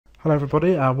Hello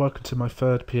everybody and welcome to my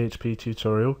third PHP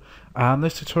tutorial, and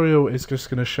this tutorial is just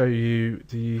going to show you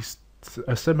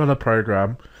a similar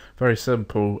program, very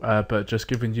simple, but just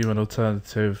giving you an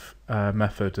alternative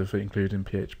method of including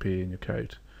PHP in your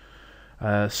code.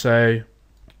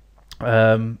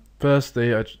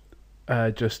 Firstly,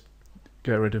 just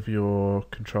get rid of your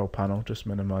control panel, just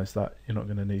minimize that, you're not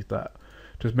going to need that.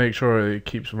 Just make sure it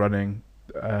keeps running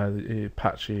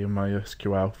Apache and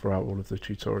MySQL throughout all of the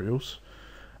tutorials.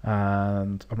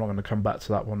 And I'm not going to come back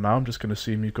to that one now. I'm just going to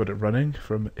assume you've got it running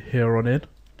from here on in.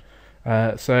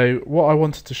 So what I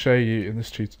wanted to show you in this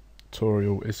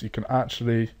tutorial is you can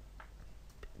actually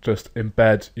just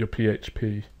embed your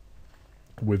PHP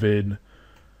within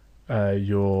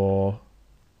your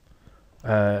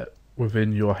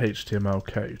HTML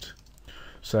code.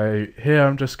 So here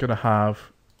I'm just going to have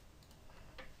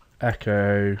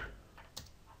echo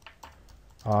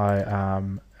I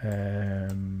am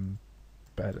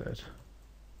embedded,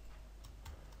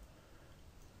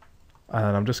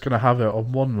 and I'm just going to have it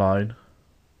on one line.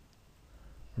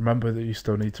 Remember that you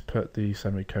still need to put the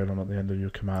semicolon at the end of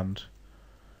your command,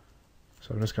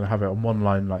 so I'm just going to have it on one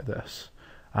line like this,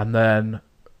 and then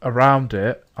around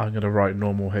it I'm going to write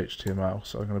normal HTML.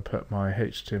 So I'm going to put my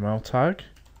HTML tag,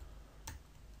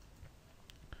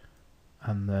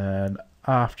 and then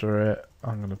after it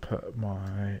I'm going to put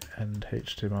my end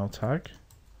HTML tag,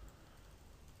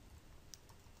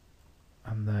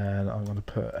 and then I'm going to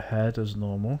put head as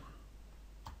normal.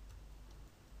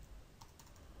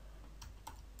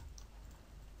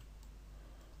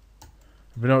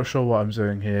 If you're not sure what I'm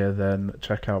doing here, then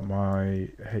check out my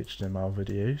HTML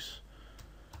videos,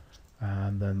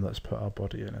 and then let's put our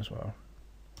body in as well.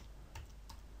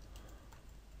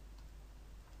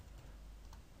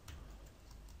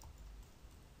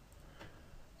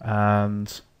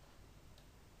 And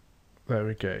there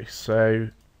we go. So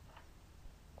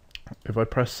if I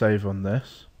press save on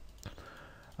this,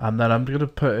 and then I'm going to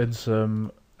put in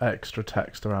some extra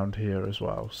text around here as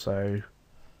well. So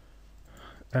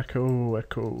echo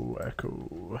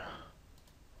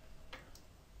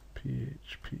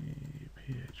PHP,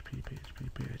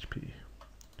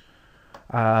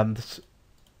 and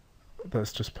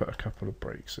let's just put a couple of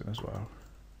breaks in as well.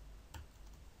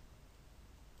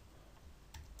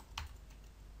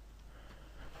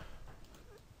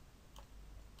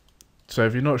 So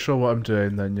if you're not sure what I'm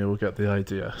doing, then you'll get the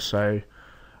idea. So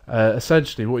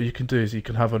essentially what you can do is you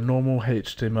can have a normal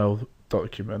HTML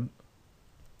document,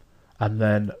 and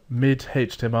then mid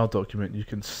HTML document you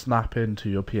can snap into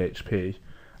your PHP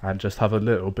and just have a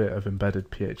little bit of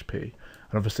embedded PHP. And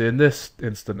obviously in this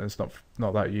instance it's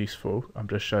not that useful. I'm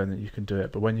just showing that you can do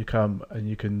it. But when you come and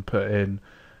you can put in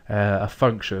a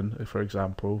function, for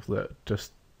example, that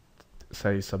just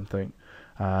says something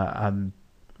and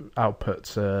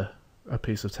outputs a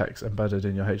piece of text embedded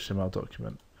in your HTML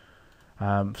document.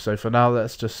 So for now,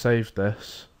 let's just save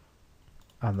this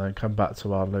and then come back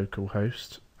to our local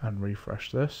host and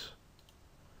refresh this.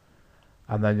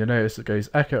 And then you'll notice it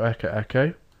goes echo, echo,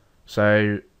 echo.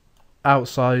 So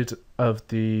outside of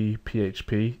the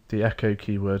PHP, the echo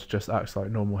keyword just acts like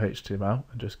normal HTML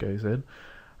and just goes in.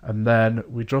 And then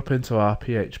we drop into our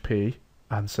PHP,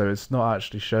 and so it's not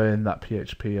actually showing that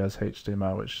PHP as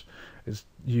HTML, which is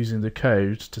using the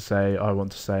code to say I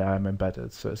want to say I am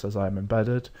embedded. So it says I am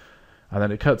embedded, and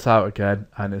then it cuts out again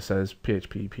and it says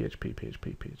PHP, PHP,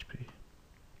 PHP, PHP.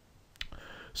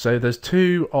 So there's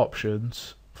two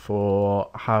options for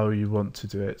how you want to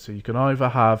do it. So you can either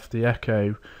have the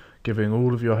echo giving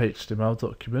all of your HTML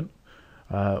document,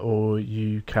 or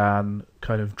you can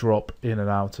kind of drop in and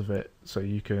out of it, so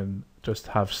you can just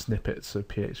have snippets of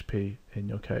PHP in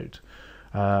your code.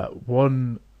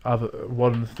 One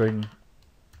thing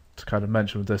to kind of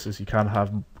mention with this is you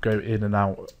can go in and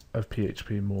out of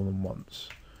PHP more than once.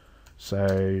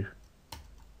 So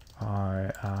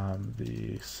I am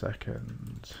the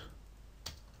second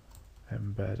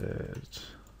embedded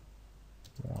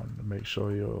one. Make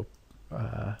sure your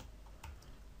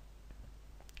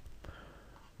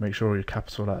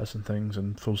capital letters and things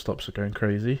and full stops are going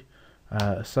crazy.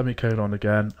 Semicolon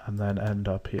again, and then end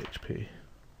our PHP,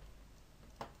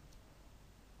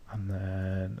 and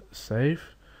then save.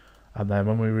 And then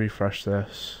when we refresh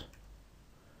this,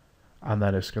 and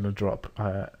then it's going to drop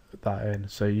that in.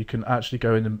 So you can actually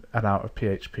go in and out of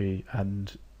PHP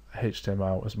and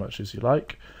HTML as much as you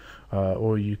like,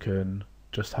 or you can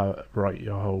just write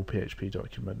your whole PHP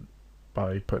document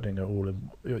by putting it all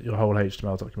in, your whole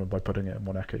HTML document by putting it in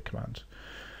one echo command.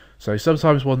 So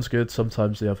sometimes one's good,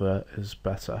 sometimes the other is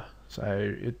better.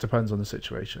 So it depends on the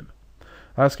situation.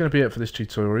 That's going to be it for this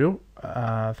tutorial.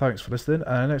 Thanks for listening.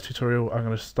 And in the next tutorial, I'm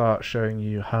going to start showing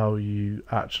you how you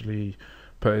actually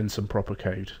put in some proper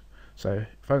code. So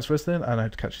thanks for listening, and I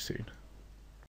hope to catch you soon.